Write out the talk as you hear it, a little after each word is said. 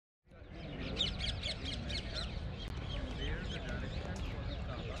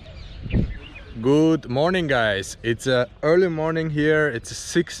Good morning, guys. It's early morning here. It's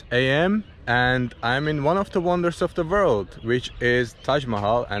 6 a.m. and I'm in one of the wonders of the world, which is Taj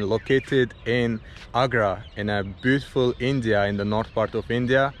Mahal, and located in Agra in a beautiful India, in the north part of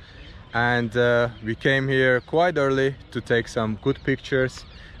India. And we came here quite early to take some good pictures,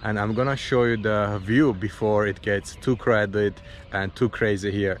 and I'm gonna show you the view before it gets too crowded and too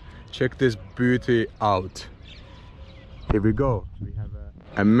crazy here. Check this beauty out. Here we go. We have an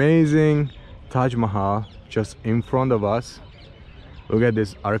amazing Taj Mahal just in front of us. Look at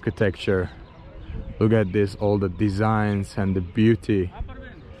this architecture. Look at this, all the designs and the beauty.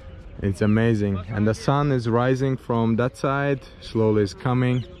 It's amazing. And the sun is rising from that side, slowly is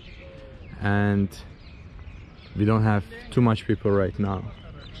coming, and we don't have too much people right now.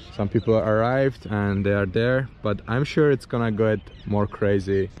 Some people arrived and they are there, but I'm sure it's gonna get more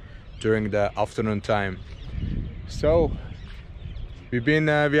crazy during the afternoon time. So we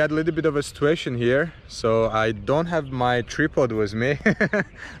had a little bit of a situation here, so I don't have my tripod with me.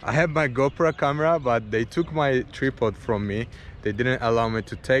 I have my GoPro camera, but they took my tripod from me. They didn't allow me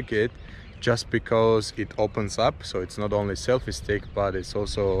to take it just because it opens up, so it's not only selfie stick but it's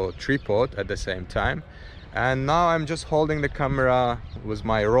also tripod at the same time. And now I'm just holding the camera with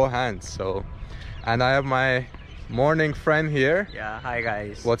my raw hands. So, and I have my morning friend here. Yeah, hi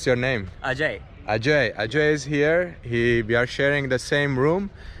guys. What's your name? Ajay. Ajay is here. We are sharing the same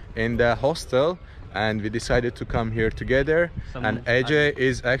room in the hostel, and we decided to come here together. And Ajay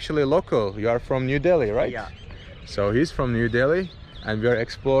is actually local. You are from New Delhi, right? Yeah. So he's from New Delhi, and we are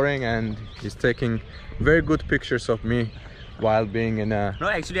exploring, and he's taking very good pictures of me while being in a... No,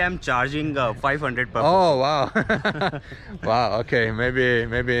 actually I'm charging 500 per Oh wow. Wow, okay,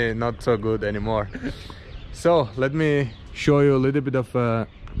 maybe not so good anymore. So let me show you a little bit of a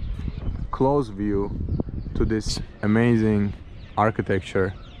close view to this amazing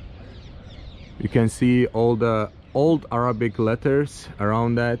architecture. You can see all the old Arabic letters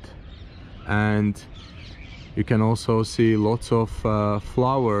around that, and you can also see lots of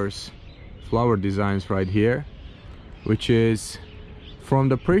flower designs right here, which is from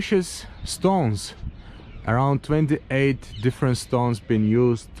the precious stones. Around 28 different stones been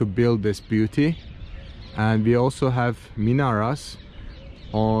used to build this beauty. And we also have minaras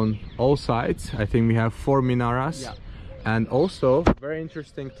on all sides. I think we have 4 minaras. Yeah. And also, very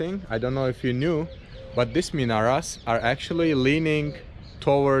interesting thing, I don't know if you knew, but these minaras are actually leaning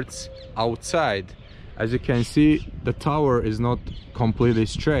towards outside. As you can see, the tower is not completely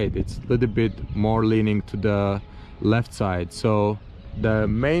straight. It's a little bit more leaning to the left side. So the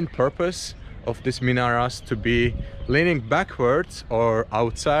main purpose of these minaras to be leaning backwards or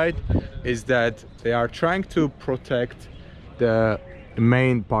outside is that they are trying to protect the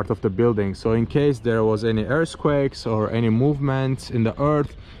main part of the building. So in case there was any earthquakes or any movements in the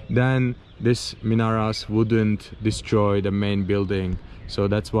earth, then these minaras wouldn't destroy the main building. So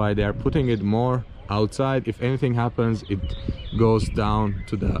that's why they are putting it more outside. If anything happens, it goes down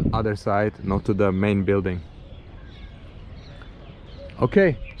to the other side, not to the main building.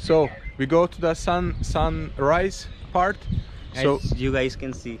 Okay, so we go to the sunrise part. So as you guys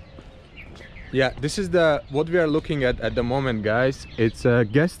can see. yeah, this is what we are looking at the moment, guys. It's a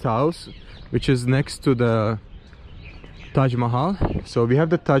guest house which is next to the Taj Mahal. So we have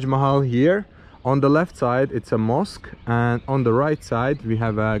the Taj Mahal here. On the left side it's a mosque, and on the right side we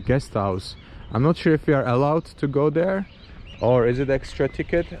have a guest house. I'm not sure if we are allowed to go there, or is it extra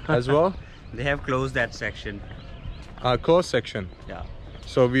ticket as well? They have closed that section. Closed section. Yeah.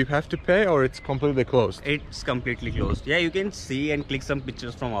 So we have to pay, or it's completely closed? It's completely closed. Yeah, you can see and click some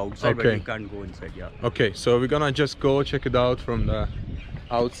pictures from outside, Okay. but you can't go inside. Yeah. Okay, so we're gonna just go check it out from the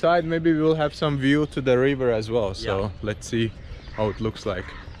outside. Maybe we will have some view to the river as well. So Yeah. let's see how it looks like.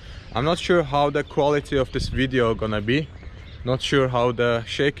 I'm not sure how the quality of this video gonna be. Not sure how the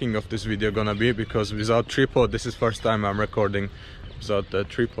shaking of this video gonna be, because without tripod, this is first time I'm recording without the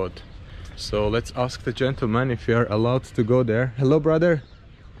tripod. So let's ask the gentleman if we are allowed to go there. Hello, brother.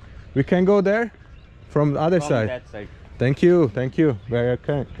 We can go there from the other side. That side. Thank you,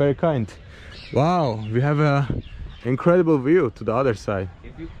 very kind. Wow, we have a incredible view to the other side.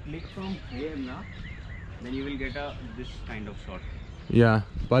 If you click from here now, then you will get this kind of shot. Yeah,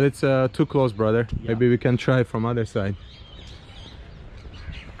 but it's too close, brother. Yeah. Maybe we can try from other side.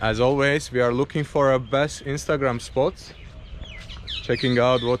 As always, we are looking for a best Instagram spots, checking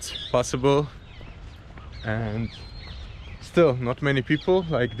out what's possible, and still not many people.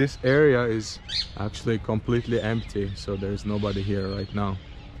 Like, this area is actually completely empty, so there's nobody here right now.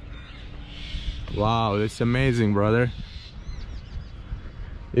 Wow, that's amazing, brother.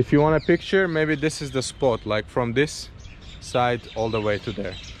 If you want a picture, maybe this is the spot, like from this side all the way to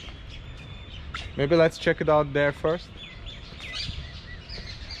there. Maybe let's check it out there first.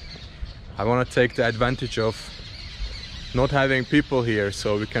 I want to take the advantage of not having people here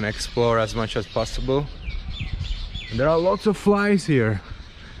so we can explore as much as possible. And there are lots of flies here.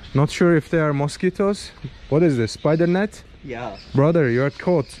 Not sure if they are mosquitoes. What is this, spider net? Yeah. Brother, you're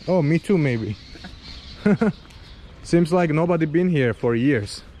caught. Oh, me too, maybe. Seems like nobody been here for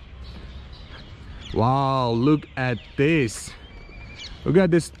years. Wow, look at this. Look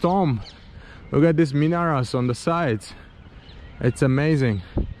at this tomb. Look at these minaras on the sides. It's amazing.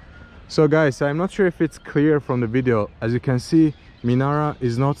 So guys, I'm not sure if it's clear from the video. As you can see, minara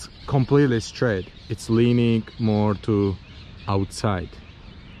is not completely straight. It's leaning more to outside.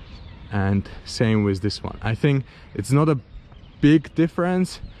 And same with this one. I think it's not a big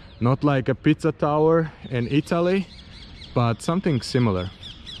difference, not like a pizza tower in Italy, but something similar.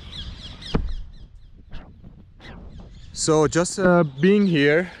 So just being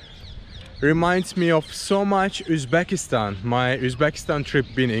here reminds me of so much Uzbekistan. My Uzbekistan trip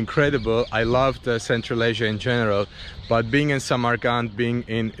been incredible. I loved Central Asia in general, but being in Samarkand, being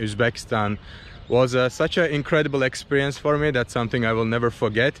in Uzbekistan was such an incredible experience for me. That's something I will never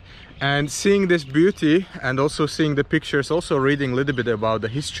forget. And seeing this beauty and also seeing the pictures, also reading a little bit about the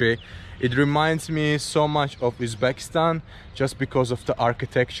history, it reminds me so much of Uzbekistan just because of the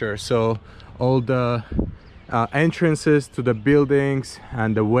architecture. So all the entrances to the buildings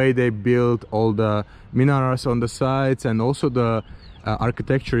and the way they build all the minaras on the sides, and also the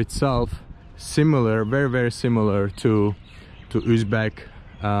architecture itself, similar, very similar to Uzbek,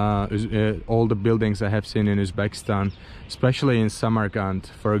 all the buildings I have seen in Uzbekistan, especially in Samarkand.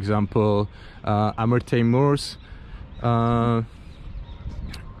 For example, Amir Temur's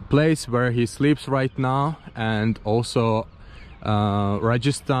place where he sleeps right now, and also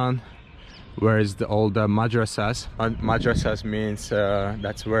Rajasthan, where is all the madrasas. Madrasas means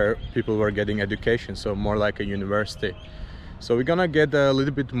that's where people were getting education, so more like a university. So we're gonna get a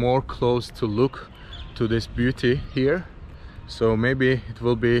little bit more close to look to this beauty here, so maybe it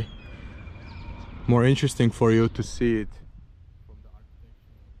will be more interesting for you to see it.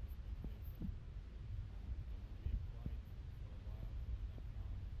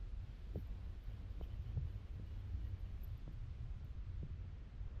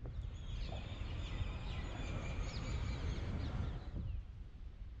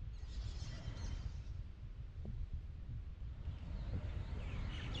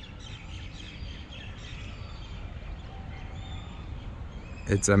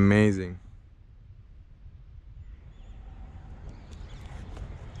 It's amazing.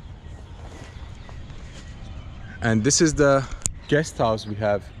 And this is the guest house we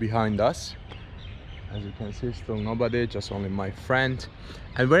have behind us. As you can see, still nobody, just only my friend.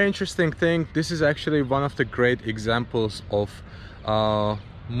 And very interesting thing, this is actually one of the great examples of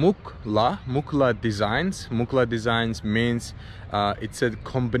Mughal designs. Mughal designs means it's a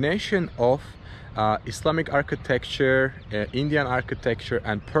combination of Islamic architecture, Indian architecture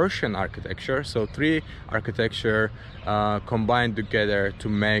and Persian architecture. So three architecture combined together to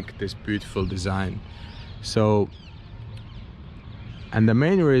make this beautiful design. So, and the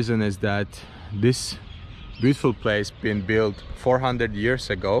main reason is that this beautiful place been built 400 years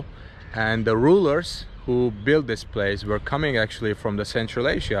ago, and the rulers who built this place were coming actually from the Central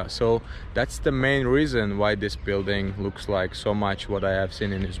Asia. So that's the main reason why this building looks like so much what I have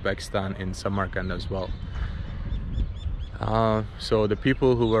seen in Uzbekistan, in Samarkand as well. So the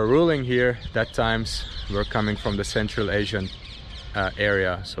people who were ruling here that times were coming from the Central Asian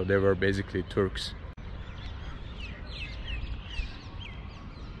area, so they were basically Turks.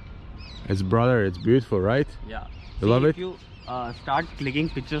 It's brother, it's beautiful, right? Yeah. You love it? If you start clicking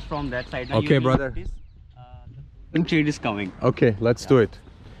pictures from that side, now Okay, you will brother. notice, the golden shade is coming. Okay, let's do it.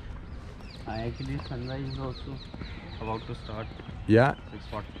 Actually, sunrise is also about to start. Yeah.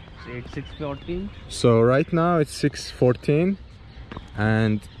 6:14. So right now it's 6:14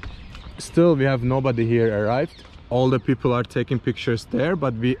 and still we have nobody here arrived. All the people are taking pictures there,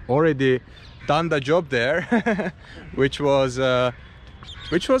 but we already done the job there, which was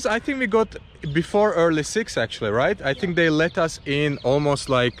I think we got before early 6 actually, right? I think they let us in almost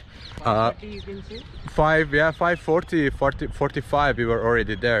like 5:40, 45 we were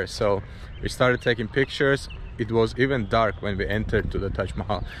already there. So we started taking pictures. It was even dark when we entered to the Taj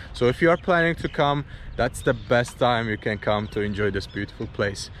Mahal. So if you are planning to come, that's the best time you can come to enjoy this beautiful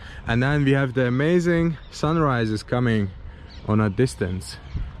place. And then we have the amazing sunrises coming on a distance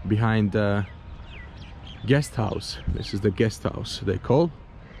behind the guest house. This is the guest house they call.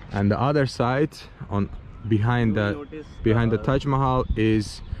 And the other side on behind the Taj Mahal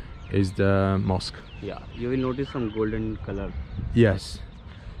is the mosque. Yeah, you will notice some golden color. Yes.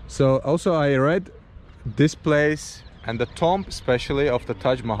 So also I read this place and the tomb especially of the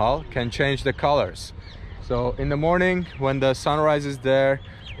Taj Mahal can change the colors. So in the morning when the sunrise is there,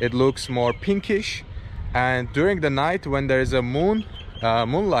 it looks more pinkish, and during the night when there is a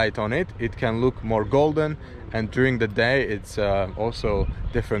moonlight on it, it can look more golden, and during the day it's also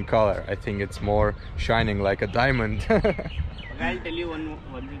different color. I think it's more shining like a diamond. I'll tell you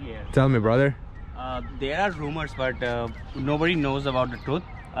one thing here. Tell me, brother. There are rumors, but nobody knows about the truth.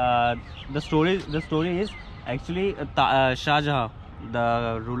 The story is actually Shah Jahan,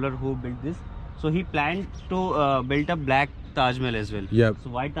 the ruler who built this. So he planned to build a black Taj Mahal as well. Yep. So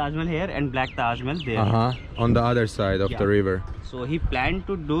white Taj Mahal here and black Taj Mahal there. On the other side of the river. So he planned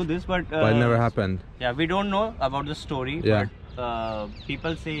to do this, but it never happened. Yeah, we don't know about the story. Yeah. But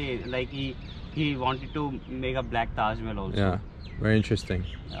people say like he wanted to make a black Taj Mahal also. Yeah, very interesting.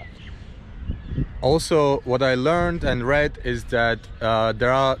 Yeah. Also, what I learned and read is that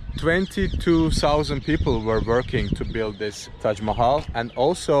there are 22,000 people were working to build this Taj Mahal, and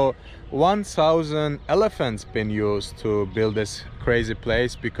also 1,000 elephants been used to build this crazy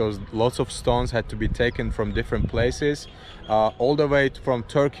place, because lots of stones had to be taken from different places, all the way from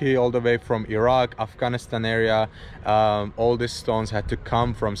Turkey, all the way from Iraq, Afghanistan area. All these stones had to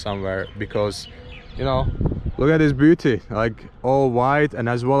come from somewhere, because, you know, look at this beauty, like all white, and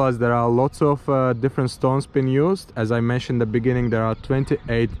as well as there are lots of different stones being used. As I mentioned in the beginning, there are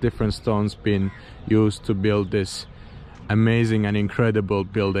 28 different stones being used to build this amazing and incredible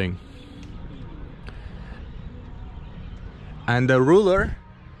building. And the ruler,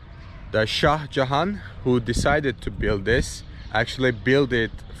 the Shah Jahan, who decided to build this, actually built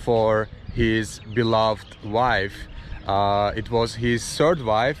it for his beloved wife. It was his third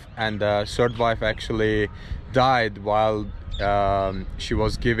wife, and the third wife actually died while she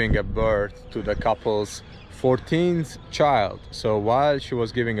was giving a birth to the couple's 14th child. So while she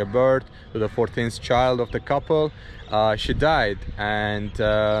was giving a birth to the 14th child of the couple, she died. And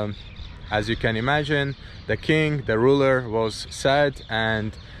as you can imagine, the king, the ruler, was sad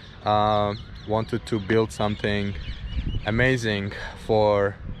and wanted to build something amazing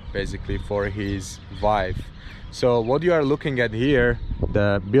for basically for his wife. So what you are looking at here,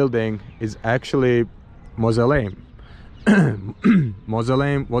 the building, is actually mausoleum.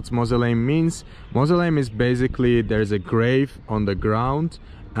 Mausoleum, what's mausoleum means? Mausoleum is basically there's a grave on the ground,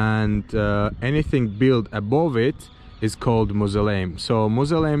 and anything built above it is called mausoleum. So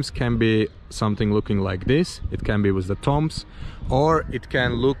mausoleums can be something looking like this, it can be with the tombs, or it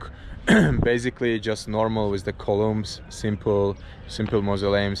can look basically just normal with the columns, simple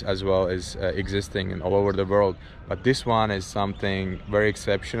mausoleums as well as existing in all over the world. But this one is something very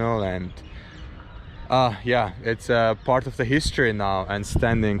exceptional, and yeah, it's a part of the history now and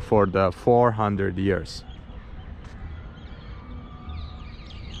standing for the 400 years.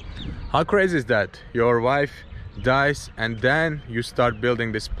 How crazy is that? Your wife dies and then you start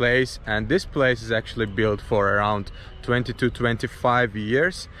building this place, and this place is actually built for around 20 to 25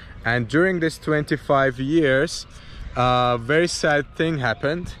 years. And during this 25 years, a very sad thing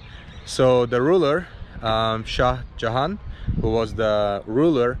happened. So the ruler, Shah Jahan, who was the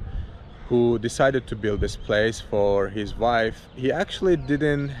ruler who decided to build this place for his wife, he actually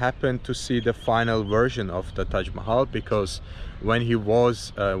didn't happen to see the final version of the Taj Mahal, because when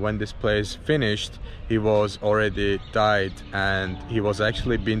this place finished, he was already died, and he was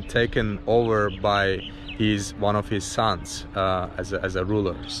actually being taken over by one of his sons as a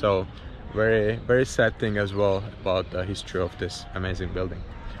ruler. So very sad thing as well about the history of this amazing building.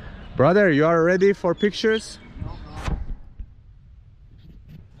 Brother, you are ready for pictures?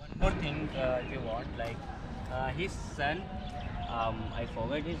 One more thing, if you want, like his son, I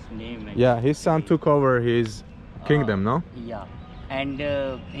forgot his name actually. Yeah, his son took over his kingdom, no? Yeah, and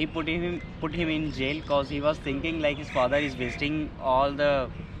he put him in jail because he was thinking like his father is wasting all the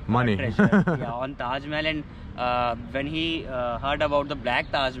money treasure, yeah, on Taj Mahal. And when he heard about the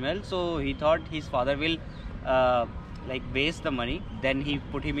black Taj Mahal, so he thought his father will like waste the money. Then he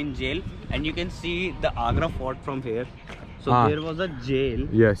put him in jail, and you can see the Agra fort from here. So there was a jail.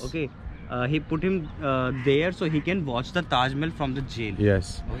 Yes. Okay. He put him there so he can watch the Taj Mahal from the jail.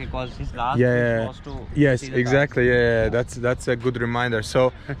 Yes. Okay, because his last wish was to yes, see the exactly. Yeah, that's a good reminder.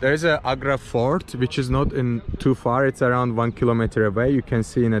 So there is a Agra fort, which is not too far. It's around 1 kilometer away. You can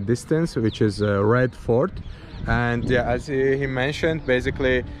see in a distance, which is a red fort. And yeah, as he mentioned,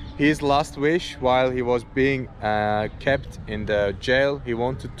 basically his last wish while he was being kept in the jail, he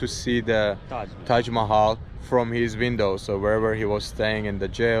wanted to see the Taj Mahal from his window. So wherever he was staying in the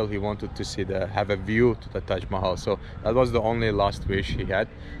jail, he wanted to see have a view to the Taj Mahal. So that was the only last wish he had.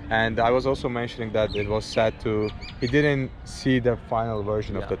 And I was also mentioning that it was sad he didn't see the final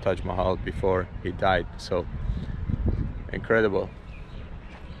version of the Taj Mahal before he died. So incredible.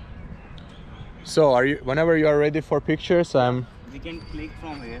 So whenever you are ready for pictures, we can click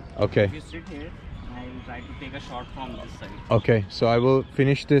from here. Okay. If you sit here, I will try to take a shot from this side. Okay, so I will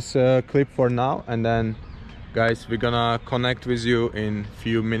finish this clip for now, and then guys, we're gonna connect with you in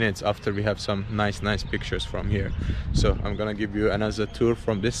few minutes after we have some nice pictures from here. So I'm gonna give you another tour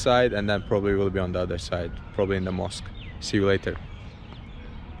from this side, and then probably we'll be on the other side, probably in the mosque. See you later.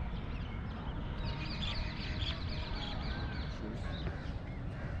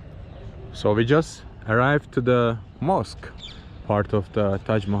 So we just arrived to the mosque part of the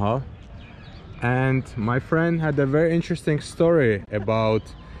Taj Mahal, and my friend had a very interesting story about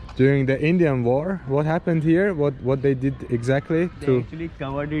during the Indian War. What happened here? What they did exactly? They actually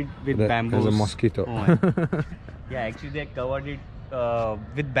covered it with bamboos. There's a mosquito. Oh, yeah, actually they covered it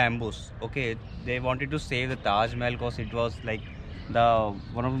with bamboos. Okay, they wanted to save the Taj Mahal because it was like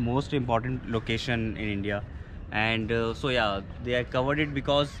one of the most important location in India. And so yeah, they covered it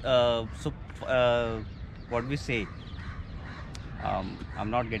because what we say, I'm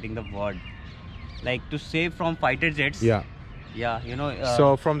not getting the word, like to save from fighter jets. Yeah, you know,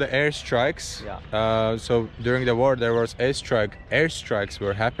 so from the airstrikes, so during the war there was airstrikes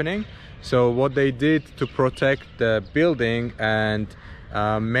were happening. So what they did to protect the building and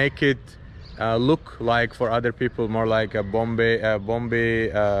make it look like for other people more like a Bombay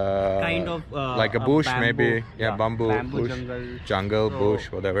kind of like a bush, bamboo, maybe bamboo bush, jungle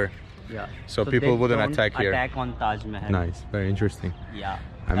bush, whatever. Yeah, so people wouldn't attack here. Attack on Taj Mahal. Nice, very interesting. Yeah,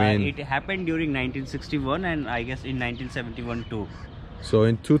 I mean it happened during 1961 and I guess in 1971 too. So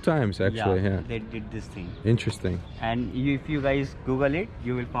in 2 times actually. Yeah, they did this thing. Interesting. And if you guys Google it,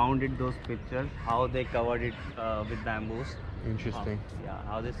 you will find it, those pictures, how they covered it with bamboos. Interesting.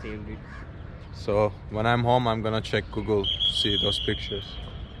 How they saved it. So when I'm home, I'm gonna check Google to see those pictures.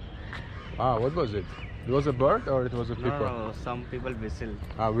 Wow, what was it? It was a bird or it was a people? No, some people whistle.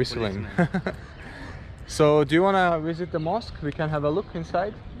 Whistling. So do you wanna visit the mosque? We can have a look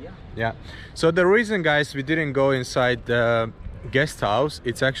inside. Yeah. So the reason, guys, we didn't go inside the guest house,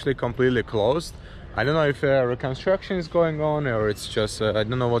 it's actually completely closed. I don't know if reconstruction is going on or it's just I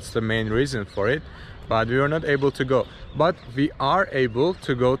don't know what's the main reason for it, but we were not able to go. But we are able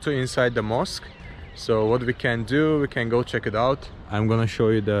to go to inside the mosque. So what we can do, we can go check it out. I'm gonna show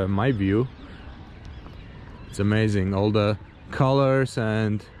you my view. It's amazing, all the colors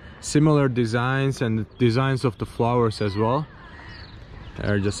and similar designs and designs of the flowers as well.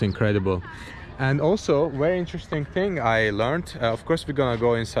 They're just incredible. And also, very interesting thing I learned. Of course, we're gonna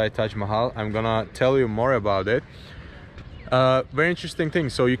go inside Taj Mahal. I'm gonna tell you more about it. Very interesting thing.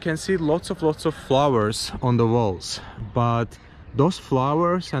 So you can see lots of flowers on the walls, but those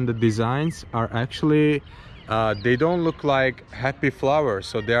flowers and the designs are actually they don't look like happy flowers.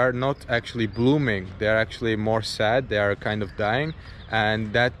 So they are not actually blooming. They are actually more sad. They are kind of dying,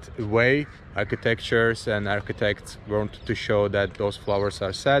 and that way architectures and architects want to show that those flowers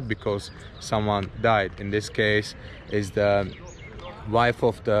are sad because someone died. In this case is the wife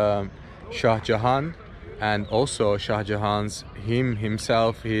of the Shah Jahan, and also Shah Jahan's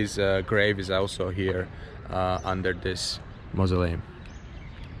himself, his grave is also here under this mausoleum.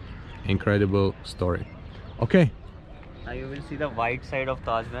 Incredible story. Okay. Now you will see the white side of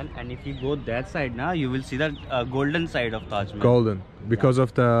Taj Mahal, and if you go that side now, you will see the golden side of Taj Mahal. Golden, because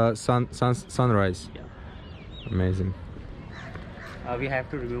of the sunrise. Yeah. Amazing. We have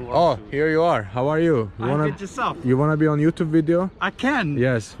to remove our shoes. Here you are. How are you? You wanna be on YouTube video? I can.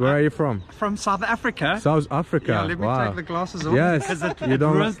 Yes. Where are you from? From South Africa. South Africa. Yeah, let me take the glasses off. Yes. Because it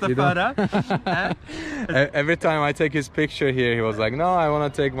ruins the photo. Every time I take his picture here, he was like, "No, I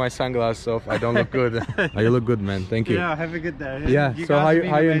want to take my sunglasses off. I don't look good." You look good, man. Thank you. Yeah. Have a good day. Yeah. So how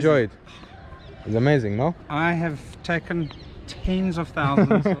you enjoy it? It's amazing, no? I have taken tens of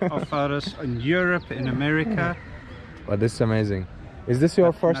thousands of photos in Europe, in America. But this is amazing. Is this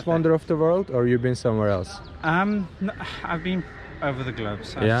your first wonder of the world, or you've been somewhere else? No, I've been over the globe,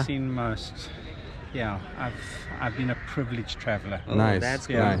 so I've seen most. Yeah, I've been a privileged traveler. Oh, nice, that's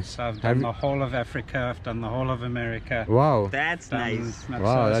good. Nice. So I've done the whole of Africa, I've done the whole of America. Wow, that's nice.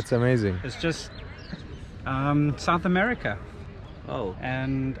 Wow, that's amazing. It's just South America. Oh.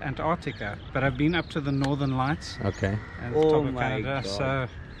 And Antarctica, but I've been up to the Northern Lights. Okay. And the top of Canada, so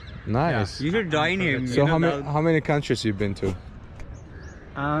Nice. You should join him. So how many countries you've been to?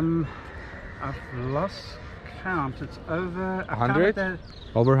 I've lost count. It's over 100?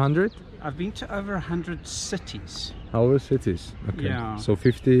 Over 100? I've been to over 100 cities. Over cities. Okay. Yeah. So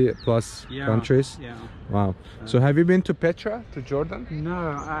 50 plus countries. Yeah. Wow. So have you been to Petra, to Jordan? No,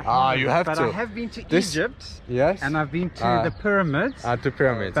 I haven't. You have but to. I have been to Egypt. Yes. And I've been to the pyramids. To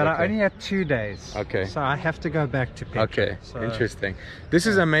pyramids. But okay. I only had 2 days. Okay. So I have to go back to Petra. Okay. So, Interesting. This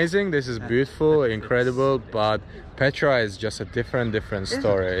is amazing. This is beautiful, incredible. But Petra is just a different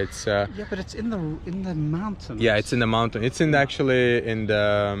story. It's yeah, but it's in the mountains. Yeah, it's in the mountain. It's actually in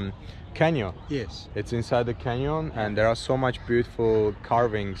the canyon. Yes. It's inside the canyon, and there are so much beautiful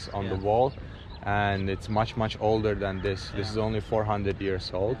carvings on the wall, and it's much older than this. This is only 400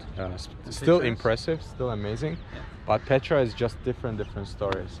 years old. Still impressive, still amazing. But Petra is just different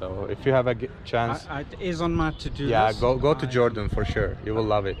story. So if you have a chance, it is on my to-do list. Yeah, go to Jordan for sure. You will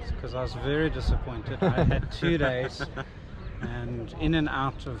love it. Because I was very disappointed. I had 2 days, and in and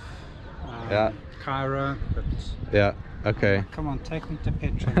out of Cairo. But yeah. Okay. Come on, take me to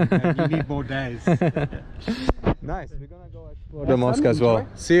Petra. You need more days. Nice. We're gonna go explore the mosque as well.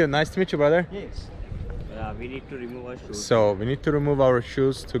 See you. Nice to meet you, brother. Yes. We need to remove our shoes. So we need to remove our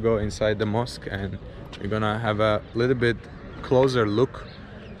shoes to go inside the mosque, and we're gonna have a little bit closer look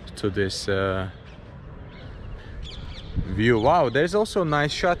to this view. Wow, there's also a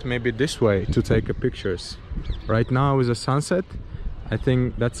nice shot maybe this way to take pictures. Right now is a sunset. I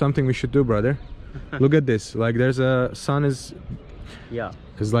think that's something we should do, brother. Look at this, like there's a sun is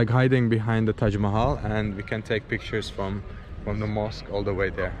like hiding behind the Taj Mahal, and we can take pictures from the mosque all the way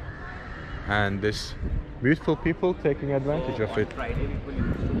there. And this beautiful people taking advantage of it. On Friday people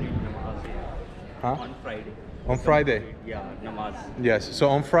used to read namaz here. Huh? On Friday. On Friday? Yeah, namaz. Yes, so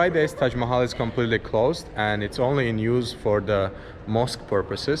on Fridays Taj Mahal is completely closed, and it's only in use for the mosque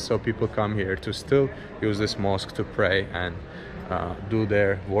purposes. So people come here to still use this mosque to pray and do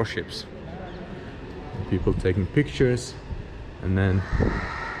their worships. People taking pictures, and then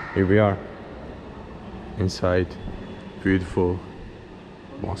here we are inside beautiful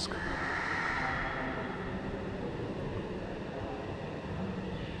mosque.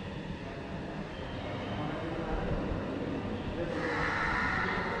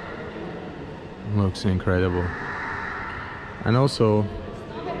 Looks incredible. And also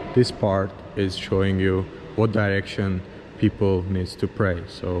this part is showing you what direction people needs to pray.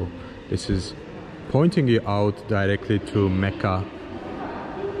 So this is pointing you out directly to Mecca,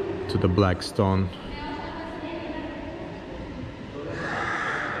 to the black stone.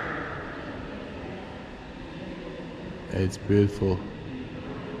 It's beautiful.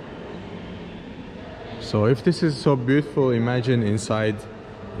 So if this is so beautiful, imagine inside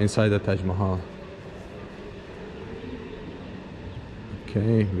the Taj Mahal.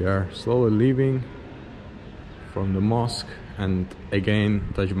 Okay, we are slowly leaving from the mosque, and again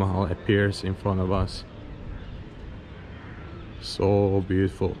Taj Mahal appears in front of us. So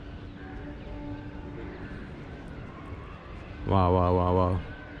beautiful. Wow.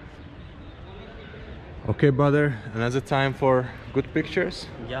 Okay, brother, another time for good pictures.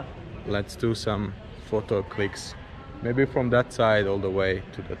 Yeah. Let's do some photo clicks, maybe from that side all the way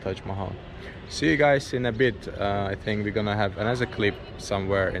to the Taj Mahal. See you guys in a bit. I think we're gonna have another clip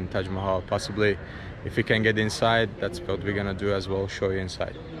somewhere in Taj Mahal, possibly. If we can get inside, that's what we're gonna do as well, show you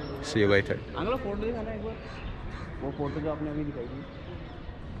inside. See you later.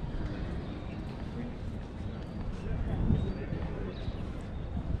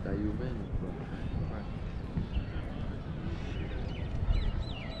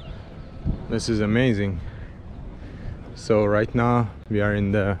 This is amazing. So right now we are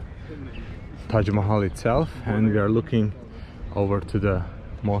in the Taj Mahal itself, and we are looking over to the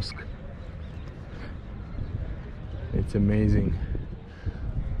mosque. It's amazing.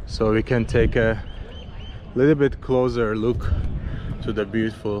 So we can take a little bit closer look to the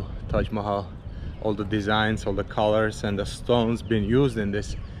beautiful Taj Mahal. All the designs, all the colors and the stones being used in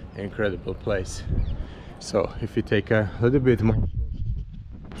this incredible place. So if you take a little bit more,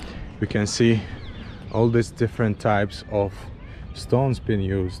 we can see all these different types of stones being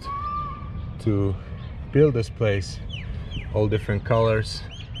used to build this place, all different colors.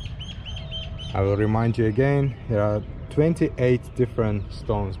 I will remind you again, there are 28 different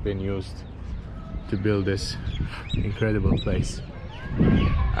stones being used to build this incredible place.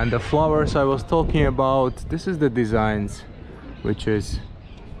 And the flowers I was talking about, this is the designs which is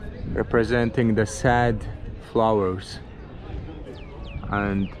representing the sad flowers,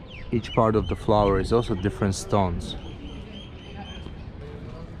 and each part of the flower is also different stones.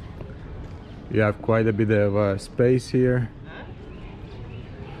 You have quite a bit of space here.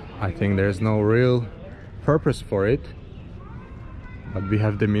 I think there's no real purpose for it, but we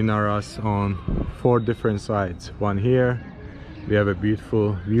have the minaras on 4 different sides. One here, we have a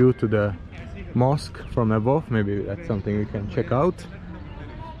beautiful view to the mosque from above. Maybe that's something we can check out.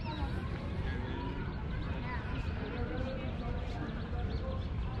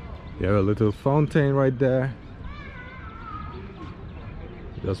 You have a little fountain right there,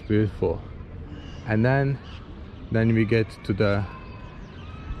 just beautiful. And then we get to the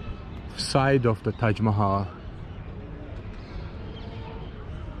side of the Taj Mahal.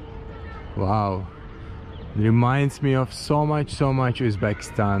 Wow, it reminds me of so much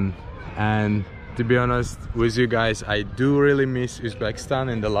Uzbekistan. And to be honest with you guys, I do really miss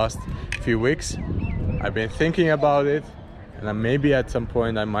Uzbekistan in the last few weeks. I've been thinking about it, and maybe at some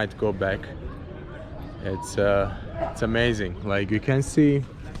point I might go back. It's amazing. Like you can see,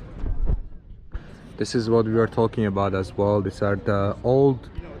 this is what we were talking about as well. These are the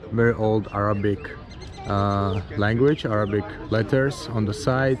very old Arabic language, Arabic letters on the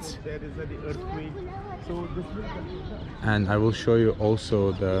sides. And I will show you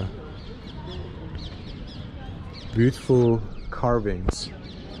also the beautiful carvings,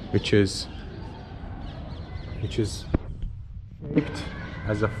 which is shaped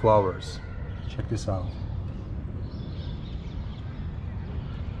as a flowers. Check this out.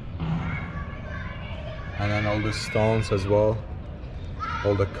 And then all the stones as well,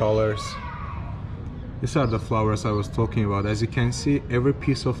 all the colors. These are the flowers I was talking about. As you can see, every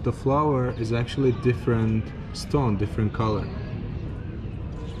piece of the flower is actually different stone, different color.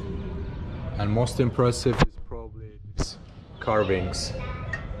 And most impressive is probably these carvings,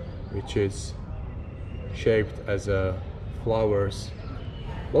 which is shaped as a flowers.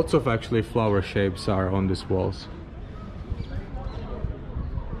 Lots of actually flower shapes are on these walls.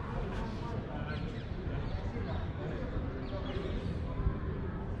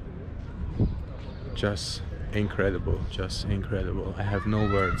 Just incredible, just incredible. I have no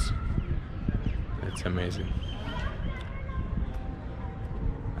words. It's amazing.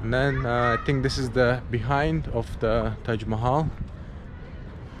 And then I think this is the behind of the Taj Mahal.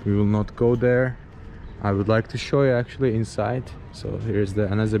 We will not go there. I would like to show you actually inside. So here's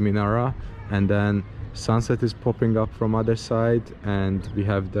the another minara, and then sunset is popping up from other side, and we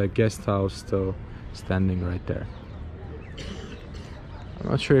have the guest house still standing right there. I'm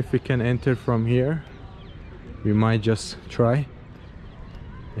not sure if we can enter from here. We might just try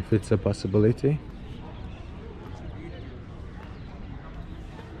if it's a possibility.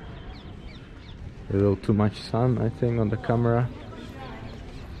 A little too much sun, I think, on the camera.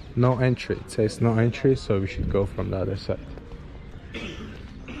 No entry, it says no entry, so we should go from the other side.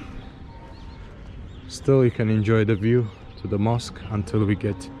 Still, you can enjoy the view to the mosque until we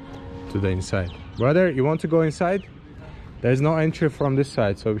get to the inside. Brother, you want to go inside? There's no entry from this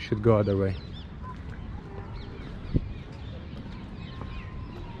side, so we should go other way.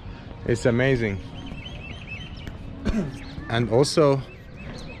 It's amazing. And also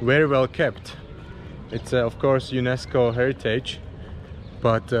very well kept. It's of course UNESCO heritage,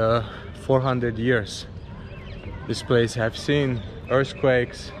 but 400 years. This place have seen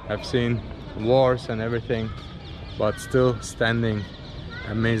earthquakes, have seen wars and everything, but still standing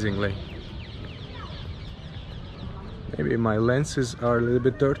amazingly. Maybe my lenses are a little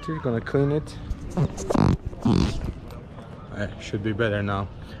bit dirty, gonna clean it. Should be better now.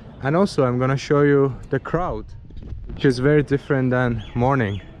 And also I'm gonna show you the crowd, which is very different than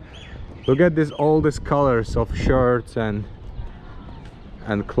morning. Look at all these colors of shirts and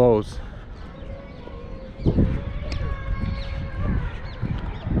clothes.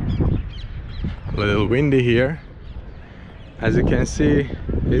 A little windy here. As you can see,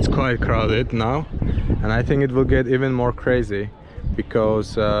 it's quite crowded now, and I think it will get even more crazy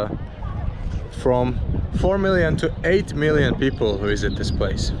because from 4 million to 8 million people visit this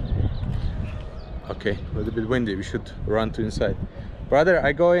place. Okay, a little bit windy, we should run to inside. Brother,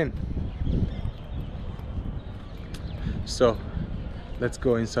 I go in. So let's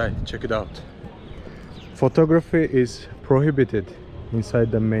go inside, check it out. Photography is prohibited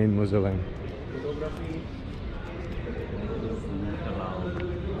inside the main mausoleum.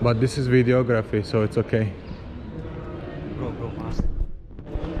 But this is videography, so it's okay. Bro, mask.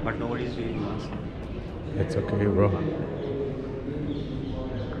 But nobody's doing mask. It's okay, bro.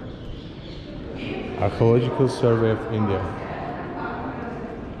 Archaeological Survey of India.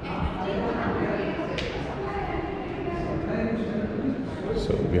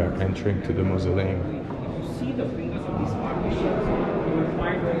 So we are entering to the mausoleum. See the fingers of these partitions, you will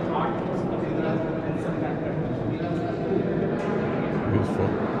find the articles of the Beautiful.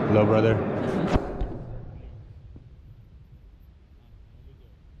 Hello, brother.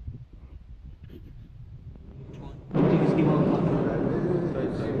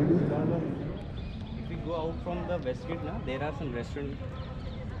 go out from the west gate now, there are some restaurants.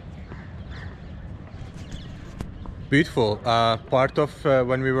 Beautiful. Part of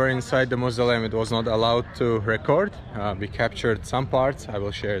when we were inside the mausoleum, it was not allowed to record. We captured some parts. I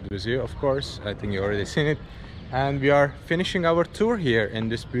will share it with you, of course. I think you already seen it. And we are finishing our tour here in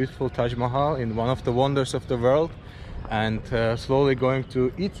this beautiful Taj Mahal, in one of the wonders of the world, and slowly going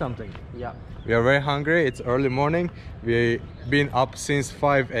to eat something. Yeah. We are very hungry. It's early morning. We've been up since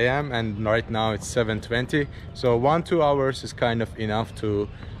 5 a.m. and right now it's 7:20. So 1-2 hours is kind of enough to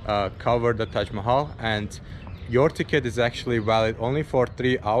cover the Taj Mahal, and your ticket is actually valid only for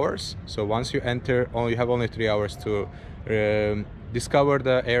 3 hours. So once you enter, you have only 3 hours to discover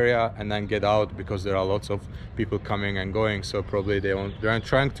the area and then get out, because there are lots of people coming and going. So probably they're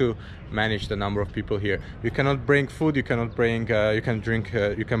trying to manage the number of people here. You cannot bring food, you cannot bring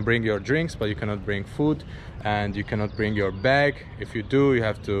you can bring your drinks, but you cannot bring food, and you cannot bring your bag. If you do, you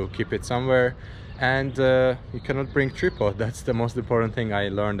have to keep it somewhere. And you cannot bring tripod. That's the most important thing I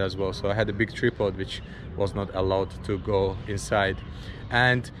learned as well. So I had a big tripod which was not allowed to go inside.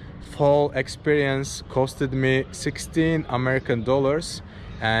 And whole experience costed me 16 American dollars.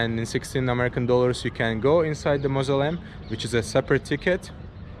 And in 16 American dollars you can go inside the mausoleum, which is a separate ticket.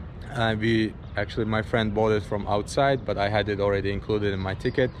 My friend bought it from outside, but I had it already included in my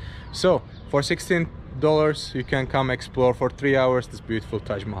ticket. So for $16 you can come explore for 3 hours this beautiful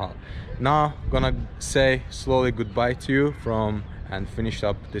Taj Mahal. Now gonna say slowly goodbye to you and finish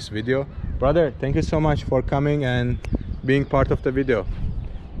up this video. Brother, thank you so much for coming and being part of the video.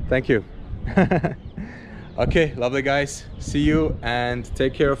 Thank you. Okay, lovely guys, see you and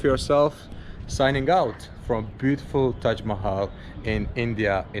take care of yourself. Signing out from beautiful Taj Mahal in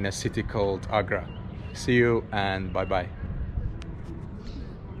India, in a city called Agra. See you and bye bye.